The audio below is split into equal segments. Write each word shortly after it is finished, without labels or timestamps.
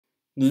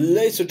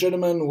Ladies and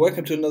gentlemen,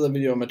 welcome to another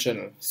video on my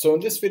channel. So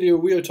in this video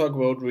we will talk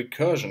about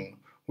recursion.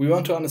 We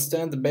want to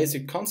understand the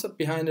basic concept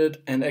behind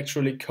it and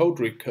actually code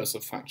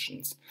recursive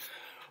functions.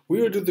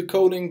 We will do the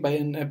coding by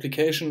an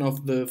application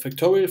of the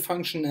factorial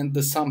function and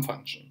the sum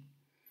function.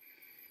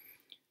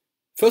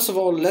 First of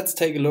all, let's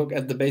take a look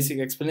at the basic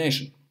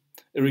explanation.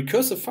 A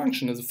recursive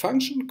function is a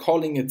function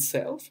calling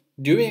itself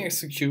during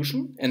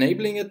execution,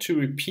 enabling it to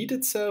repeat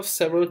itself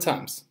several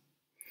times.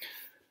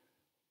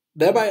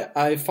 Thereby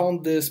I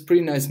found this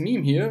pretty nice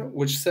meme here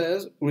which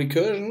says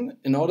recursion,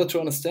 in order to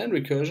understand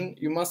recursion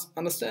you must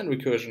understand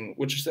recursion,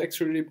 which is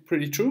actually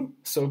pretty true.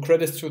 So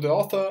credits to the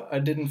author, I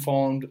didn't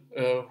find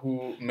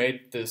who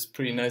made this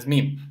pretty nice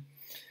meme.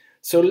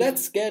 So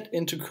let's get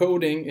into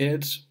coding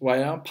it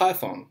via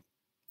Python.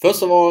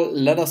 First of all,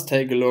 let us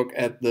take a look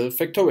at the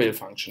factorial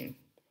function.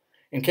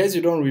 In case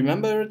you don't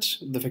remember it,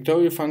 the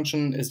factorial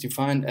function is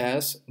defined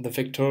as the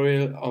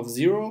factorial of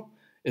 0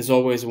 is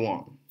always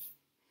 1.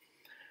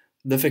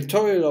 The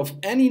factorial of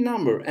any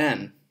number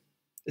n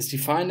is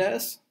defined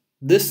as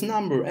this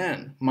number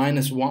n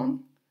minus 1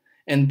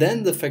 and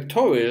then the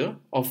factorial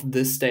of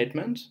this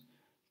statement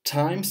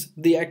times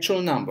the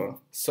actual number.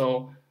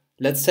 So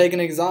let's take an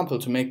example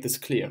to make this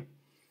clear.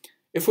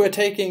 If we're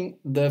taking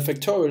the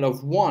factorial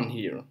of 1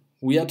 here,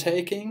 we are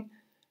taking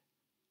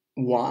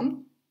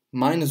 1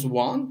 minus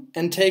 1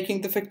 and taking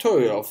the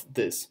factorial of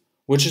this,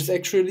 which is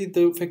actually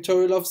the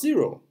factorial of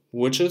 0,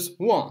 which is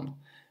 1.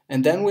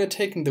 And then we're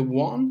taking the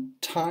 1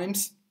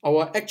 times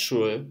our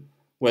actual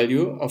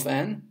value of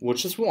n,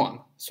 which is 1.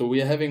 So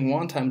we are having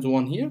 1 times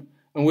 1 here,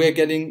 and we are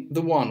getting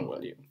the 1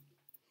 value.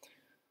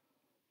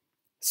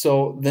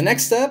 So the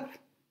next step,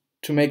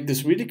 to make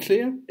this really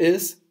clear,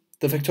 is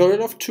the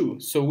factorial of 2.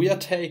 So we are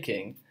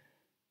taking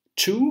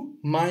 2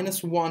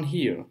 minus 1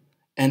 here,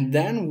 and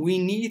then we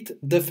need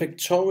the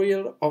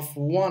factorial of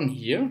 1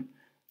 here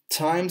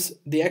times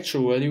the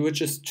actual value,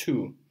 which is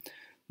 2.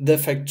 The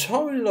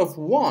factorial of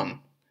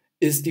 1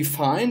 is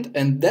defined,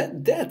 and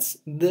that's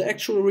the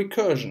actual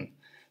recursion.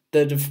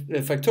 The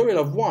factorial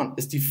of 1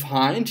 is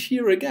defined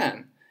here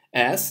again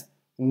as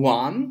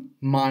 1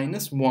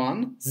 minus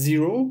 1,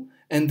 0,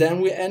 and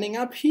then we're ending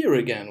up here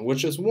again,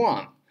 which is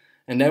 1.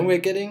 And then we're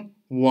getting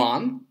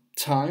 1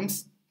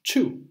 times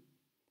 2.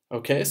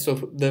 Okay, so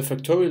the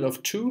factorial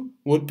of 2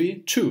 would be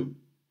 2.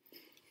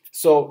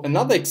 So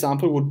another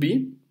example would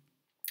be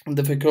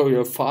the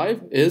factorial of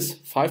 5 is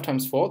 5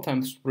 times 4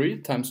 times 3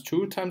 times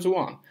 2 times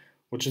 1.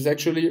 Which is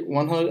actually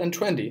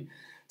 120.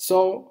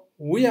 So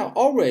we are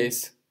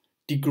always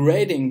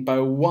degrading by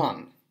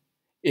 1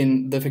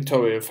 in the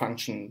factorial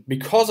function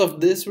because of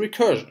this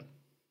recursion.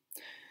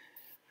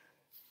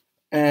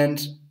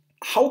 And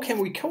how can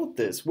we code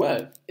this?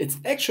 Well, it's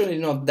actually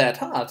not that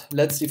hard.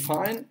 Let's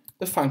define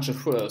the function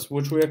first,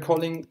 which we are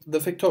calling the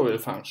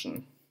factorial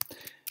function.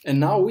 And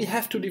now we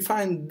have to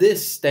define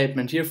this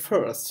statement here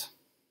first,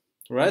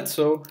 right?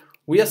 So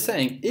we are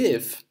saying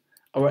if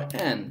our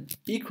n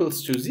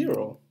equals to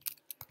 0,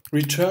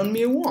 return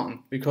me a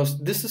 1,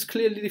 because this is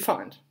clearly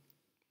defined.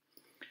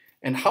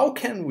 And how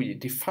can we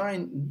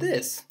define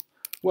this?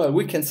 Well,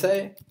 we can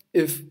say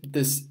if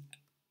this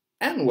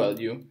n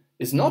value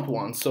is not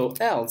 1, so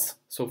else,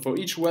 so for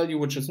each value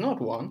which is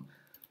not 1,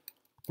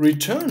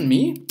 return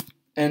me,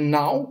 and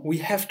now we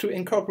have to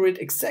incorporate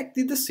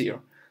exactly this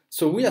here.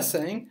 So we are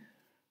saying,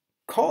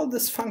 call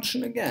this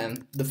function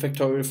again, the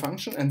factorial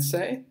function, and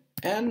say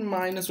n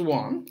minus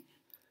 1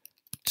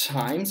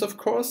 times, of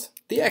course,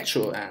 the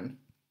actual n.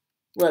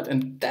 Well,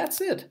 and that's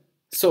it.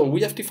 So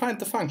we have defined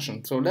the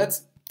function. So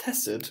let's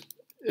test it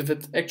if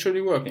it's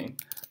actually working.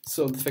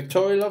 So the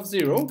factorial of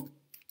 0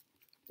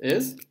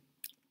 is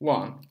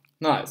 1.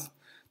 Nice.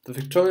 The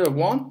factorial of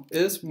 1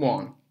 is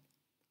 1.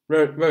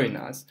 Very, very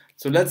nice.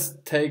 So let's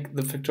take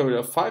the factorial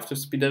of 5 to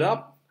speed it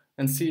up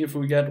and see if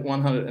we get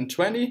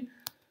 120.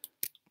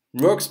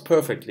 Works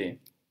perfectly.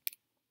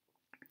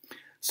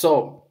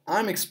 So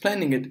I'm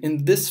explaining it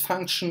in this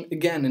function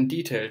again in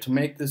detail to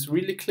make this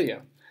really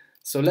clear.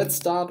 So let's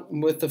start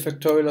with the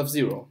factorial of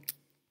 0.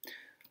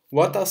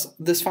 What does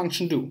this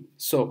function do?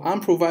 So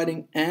I'm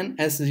providing n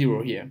as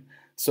 0 here.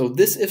 So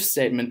this if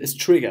statement is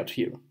triggered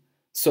here.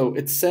 So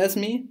it says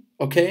me,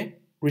 okay,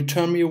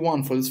 return me a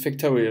 1 for this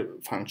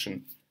factorial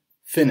function.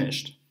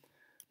 Finished.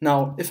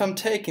 Now, if I'm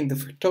taking the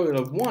factorial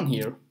of 1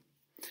 here,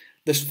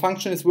 this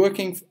function is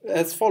working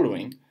as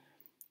following.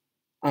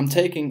 I'm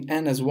taking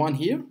n as 1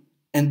 here,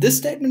 and this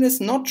statement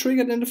is not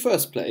triggered in the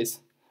first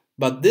place,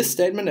 but this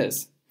statement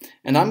is.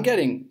 And I'm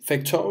getting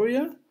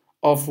factorial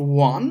of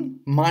 1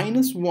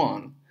 minus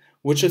 1,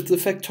 which is the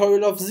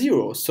factorial of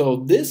 0. So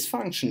this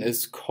function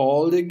is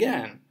called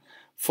again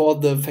for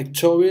the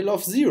factorial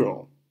of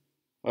 0.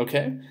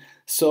 Okay?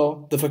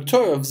 So the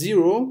factorial of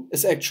 0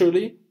 is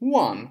actually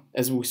 1,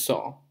 as we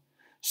saw.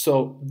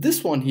 So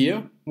this one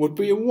here would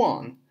be a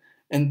 1.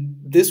 And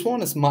this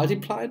one is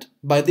multiplied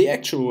by the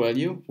actual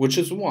value, which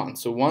is 1.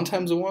 So 1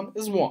 times 1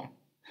 is 1.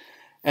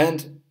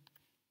 And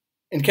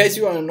in case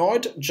you are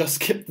annoyed, just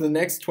skip the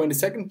next 20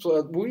 seconds,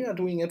 but we are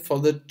doing it for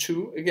the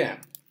 2 again.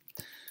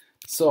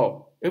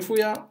 So if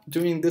we are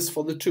doing this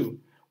for the 2,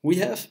 we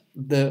have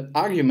the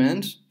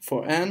argument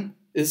for n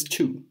is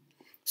 2.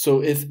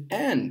 So if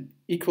n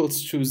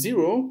equals to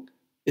 0,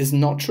 is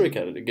not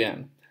triggered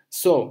again.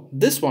 So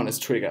this one is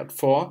triggered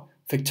for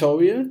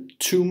factorial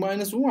 2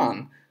 minus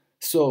 1.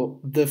 So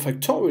the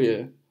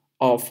factorial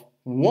of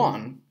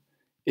 1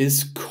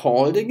 is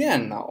called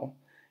again now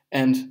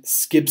and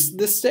skips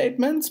this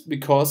statement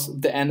because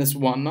the n is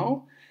 1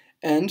 now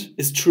and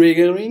is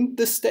triggering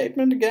this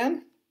statement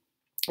again.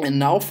 And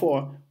now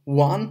for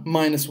 1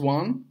 minus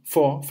 1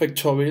 for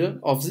factorial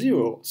of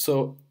 0.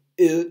 So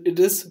it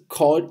is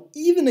called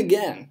even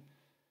again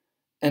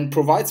and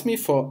provides me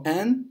for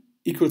n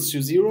equals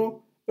to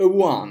 0 a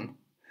 1.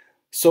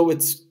 So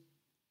it's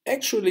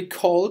actually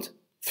called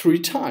 3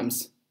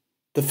 times.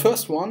 The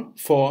first one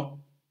for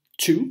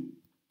 2,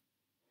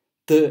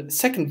 the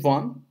second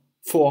one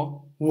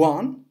for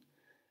 1,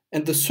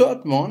 and the third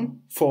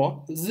one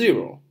for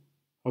 0.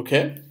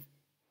 Okay?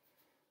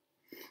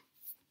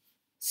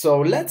 So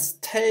let's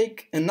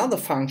take another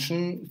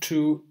function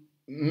to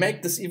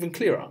make this even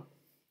clearer.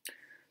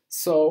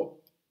 So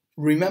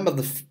remember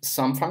the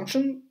sum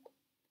function,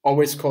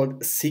 always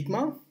called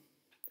sigma?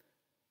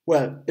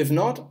 Well, if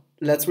not,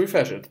 let's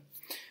refresh it.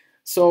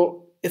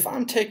 So if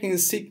I'm taking a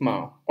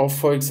sigma of,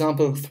 for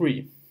example,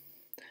 3,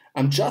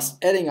 I'm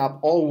just adding up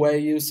all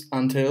values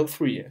until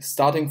 3,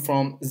 starting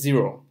from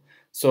 0.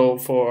 So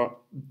for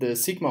the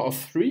sigma of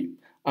 3,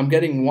 I'm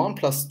getting 1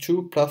 plus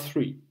 2 plus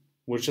 3,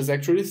 which is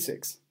actually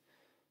 6.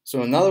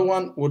 So another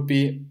one would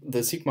be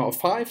the sigma of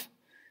 5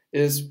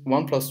 is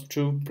 1 plus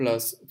 2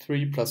 plus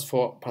 3 plus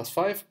 4 plus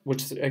 5,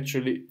 which is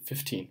actually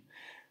 15.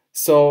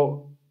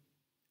 So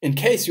in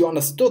case you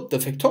understood the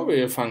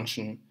factorial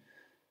function,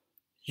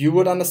 you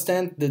would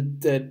understand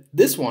that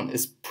this one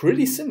is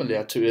pretty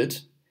similar to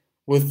it,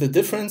 with the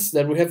difference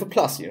that we have a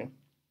plus here.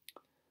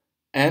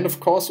 And of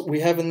course we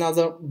have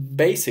another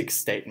basic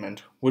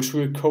statement, which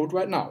we'll code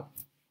right now.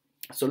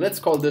 So let's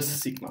call this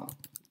sigma.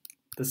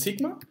 The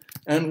sigma,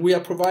 and we are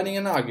providing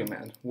an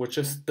argument, which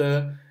is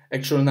the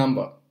actual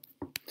number.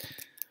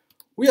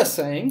 We are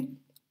saying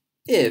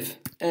if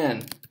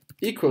n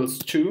equals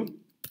to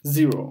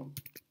 0.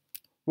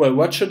 Well,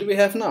 what should we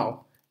have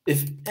now?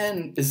 If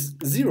n is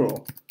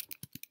 0,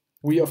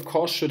 we of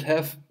course should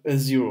have a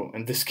 0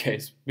 in this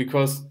case,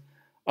 because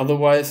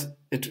otherwise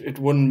it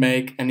wouldn't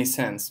make any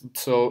sense.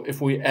 So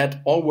if we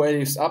add all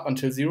values up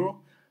until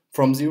 0,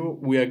 from 0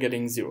 we are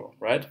getting 0,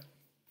 right?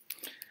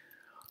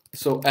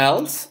 So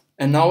else,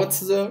 and now it's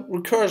the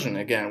recursion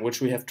again,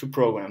 which we have to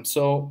program.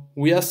 So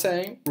we are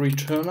saying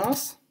return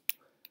us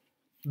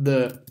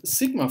the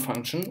sigma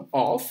function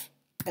of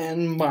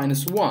n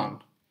minus 1.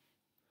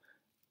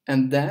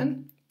 And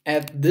then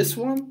add this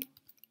one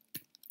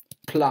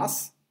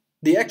plus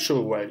the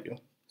actual value.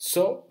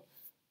 So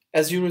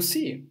as you will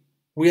see,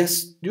 we are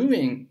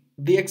doing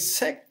the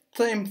exact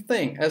same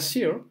thing as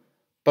here,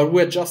 but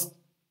we're just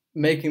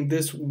making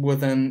this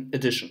with an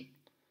addition,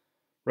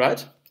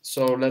 right?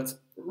 So let's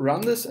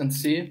run this and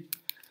see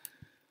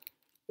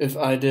if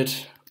I did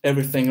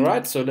everything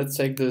right. So let's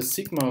take the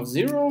sigma of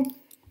 0,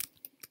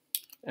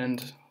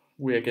 and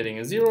we are getting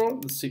a 0.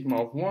 The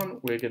sigma of 1,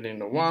 we're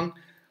getting a 1.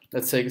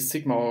 Let's take a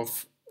sigma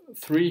of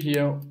 3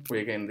 here,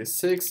 we're getting the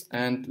 6,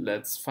 and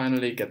let's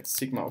finally get the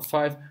sigma of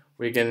 5,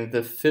 we're getting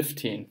the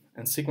 15,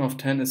 and sigma of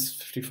 10 is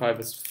 55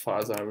 as far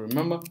as I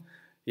remember.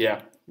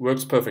 Yeah,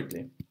 works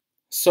perfectly.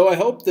 So I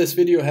hope this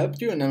video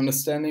helped you in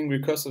understanding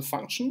recursive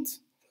functions.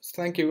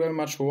 Thank you very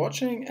much for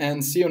watching,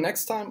 and see you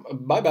next time.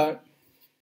 Bye bye.